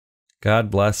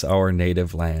God bless our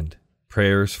native land.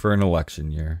 Prayers for an election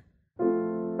year.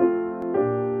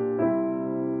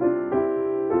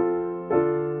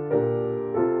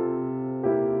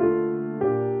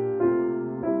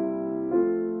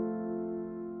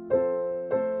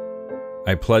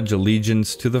 I pledge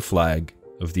allegiance to the flag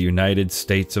of the United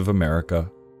States of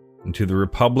America and to the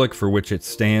republic for which it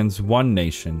stands, one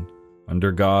nation,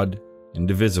 under God,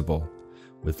 indivisible,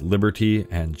 with liberty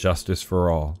and justice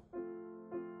for all.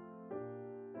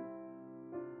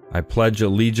 I pledge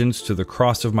allegiance to the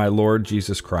cross of my Lord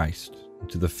Jesus Christ, and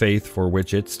to the faith for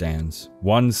which it stands,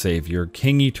 one Savior,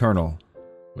 King eternal,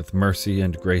 with mercy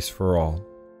and grace for all.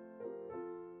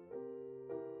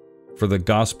 For the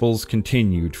gospel's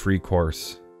continued free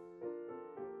course.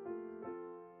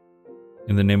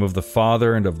 In the name of the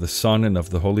Father, and of the Son, and of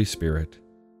the Holy Spirit.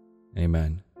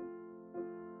 Amen.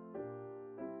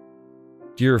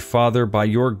 Dear Father, by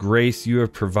your grace you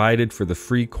have provided for the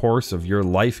free course of your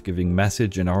life-giving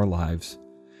message in our lives.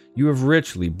 You have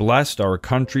richly blessed our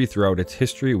country throughout its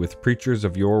history with preachers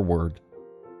of your word.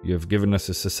 You have given us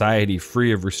a society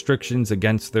free of restrictions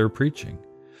against their preaching.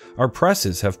 Our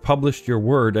presses have published your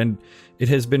word, and it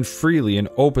has been freely and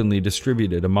openly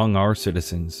distributed among our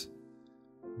citizens.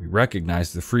 We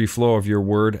recognize the free flow of your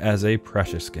word as a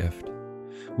precious gift.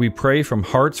 We pray from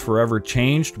hearts forever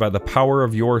changed by the power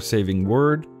of your saving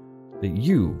word, that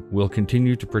you will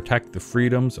continue to protect the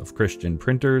freedoms of Christian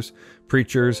printers,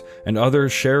 preachers, and other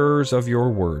sharers of your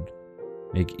word.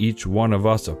 Make each one of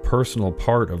us a personal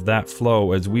part of that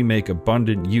flow as we make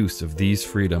abundant use of these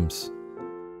freedoms.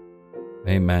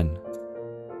 Amen.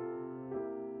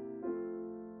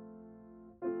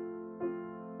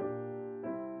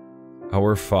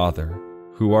 Our Father,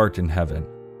 who art in heaven,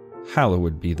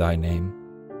 hallowed be thy name.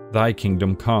 Thy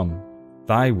kingdom come,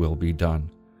 thy will be done,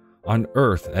 on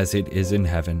earth as it is in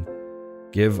heaven.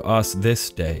 Give us this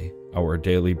day our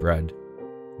daily bread,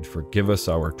 and forgive us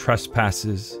our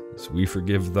trespasses, as we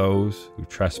forgive those who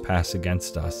trespass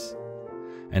against us.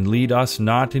 And lead us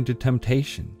not into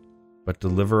temptation, but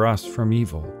deliver us from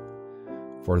evil.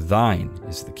 For thine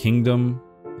is the kingdom,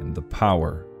 and the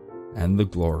power, and the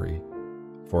glory,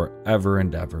 forever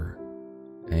and ever.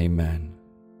 Amen.